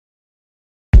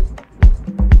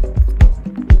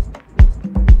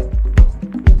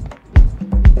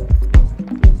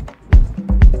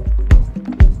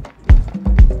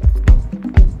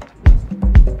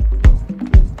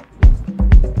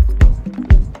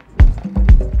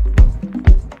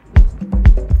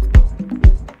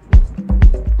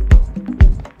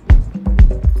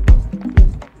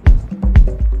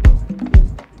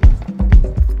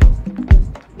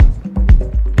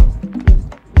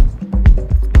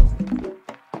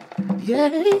Yeah,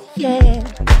 yeah.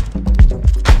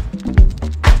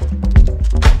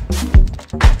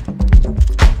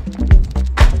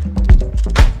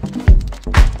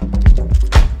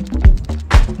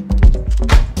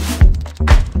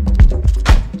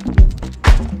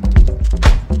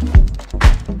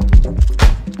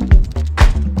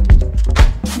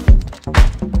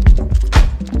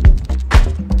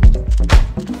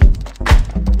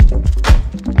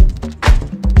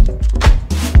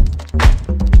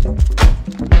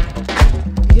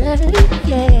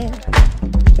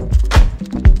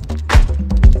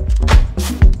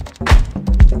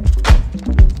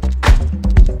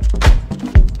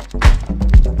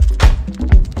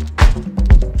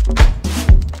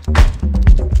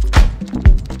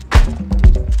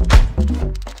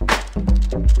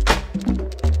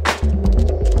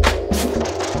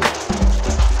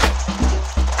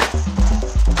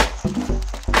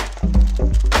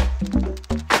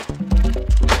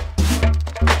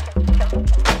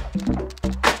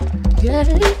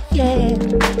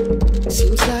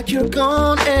 Seems like you're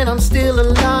gone and I'm still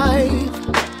alive.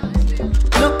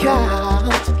 Look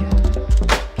out.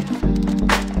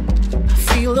 I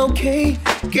feel okay,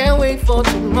 can't wait for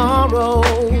tomorrow.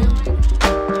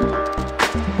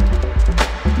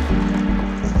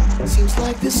 Seems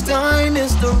like this time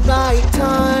is the right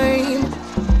time.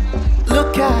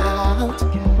 Look out.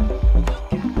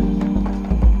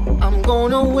 I'm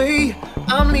going away,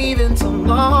 I'm leaving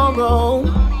tomorrow.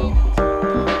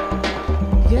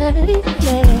 Yeah,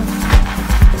 yeah.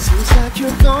 Seems like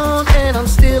you're gone and I'm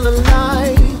still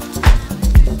alive.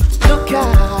 Look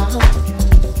out.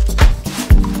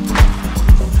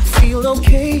 Feel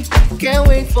okay, can't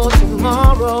wait for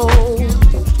tomorrow.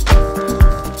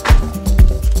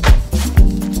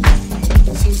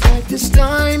 Seems like this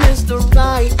time is the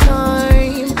right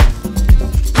time.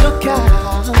 Look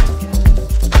out.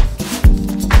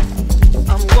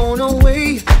 I'm going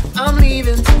away, I'm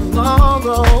leaving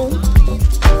tomorrow.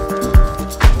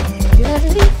 Yeah,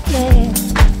 yeah.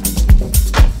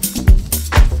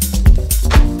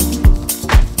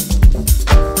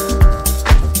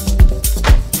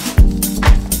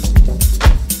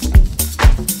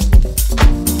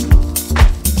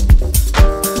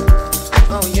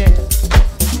 Oh yeah.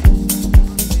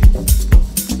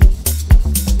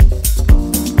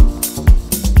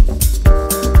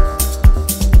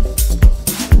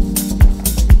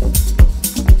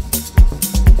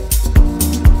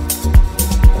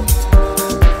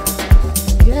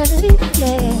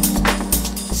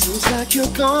 Seems like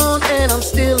you're gone and I'm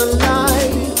still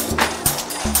alive.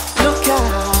 Look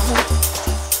out.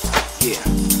 Yeah.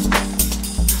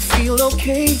 I feel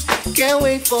okay, can't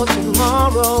wait for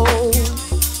tomorrow.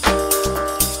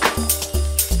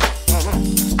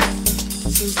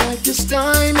 Seems like this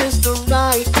time is the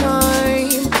right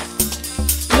time.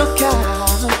 Look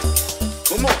out.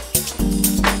 Come on.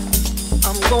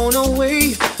 I'm going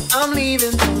away, I'm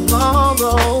leaving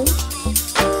tomorrow.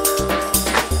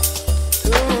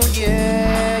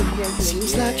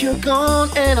 Seems like you're gone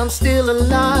and I'm still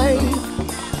alive.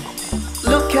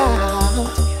 Look out.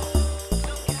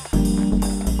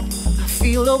 I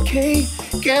feel okay,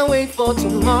 can't wait for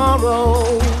tomorrow.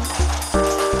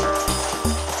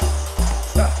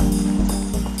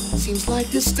 Seems like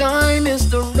this time is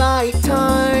the right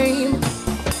time.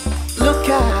 Look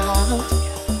out.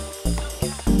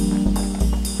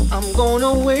 I'm going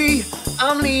away,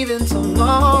 I'm leaving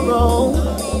tomorrow.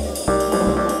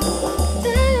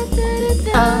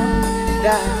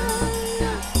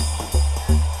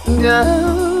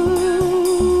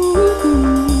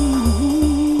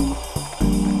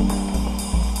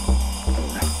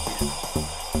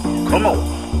 Come on.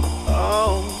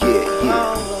 Oh yeah,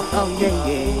 yeah. Oh yeah,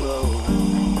 yeah.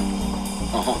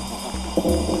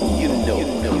 You know.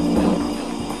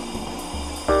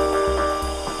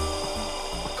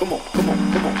 Come on.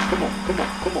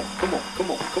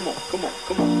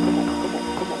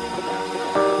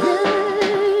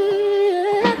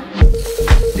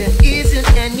 There isn't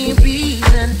any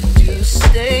reason to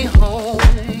stay home.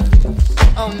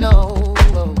 Oh no.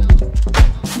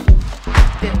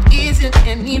 There isn't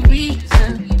any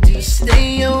reason to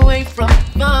stay away from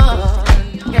fun.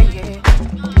 Yeah.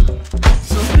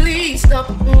 So please stop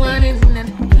running and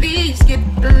please get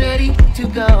ready to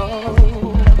go.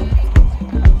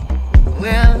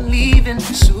 We're leaving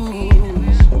soon.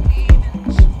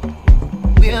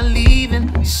 We're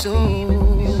leaving soon.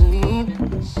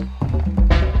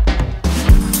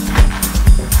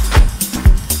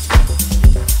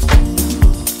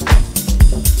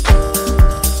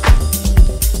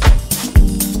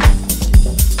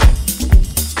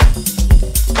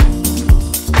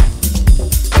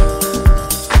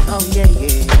 Oh yeah,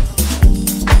 yeah.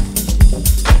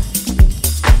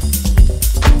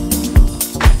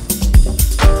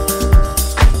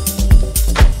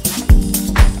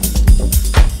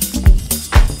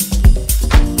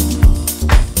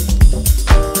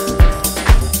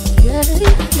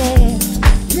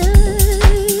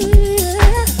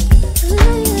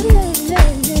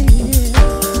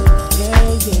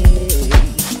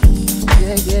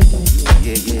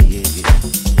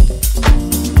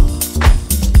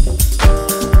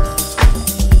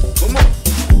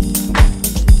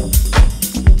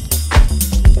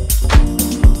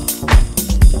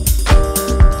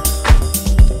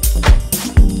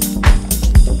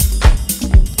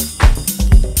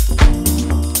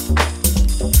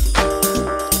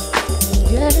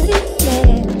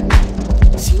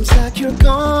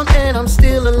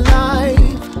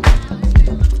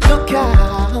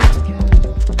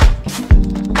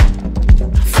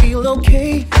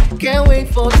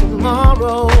 wait for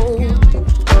tomorrow.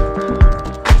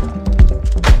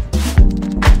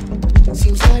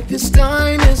 Seems like this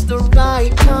time is the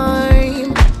right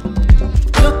time.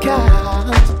 Look out,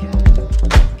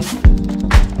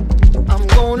 I'm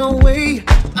going away,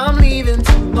 I'm leaving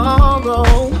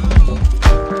tomorrow.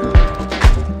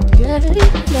 Yeah,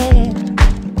 yeah.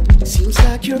 Seems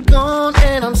like you're gone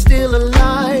and I'm still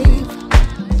alive.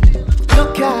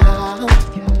 Look out,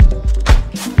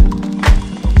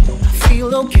 I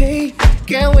feel okay,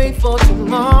 can't wait for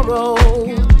tomorrow.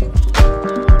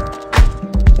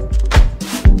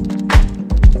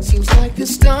 Seems like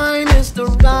this time is the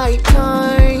right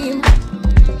time.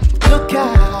 Look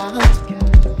out,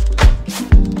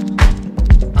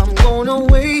 I'm going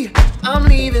away, I'm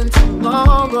leaving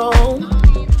tomorrow.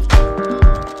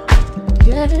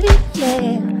 Yeah,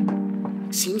 yeah.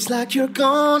 Seems like you're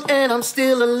gone and I'm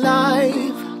still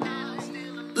alive.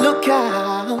 Look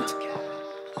out,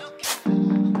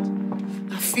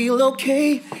 I feel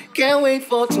okay, can't wait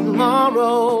for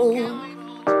tomorrow.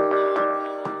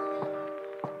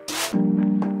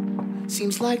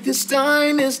 Seems like this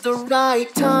time is the right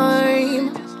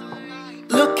time.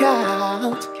 Look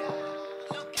out,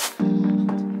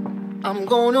 I'm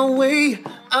going away,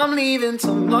 I'm leaving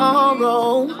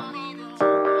tomorrow.